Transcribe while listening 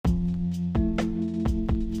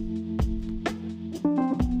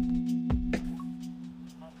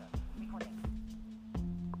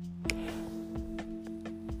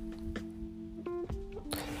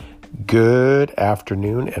Good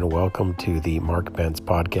afternoon and welcome to the Mark Bentz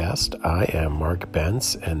podcast. I am Mark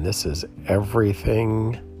Bentz and this is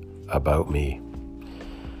everything about me.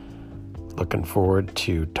 Looking forward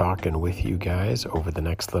to talking with you guys over the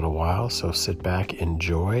next little while, so sit back,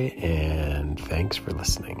 enjoy, and thanks for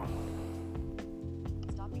listening.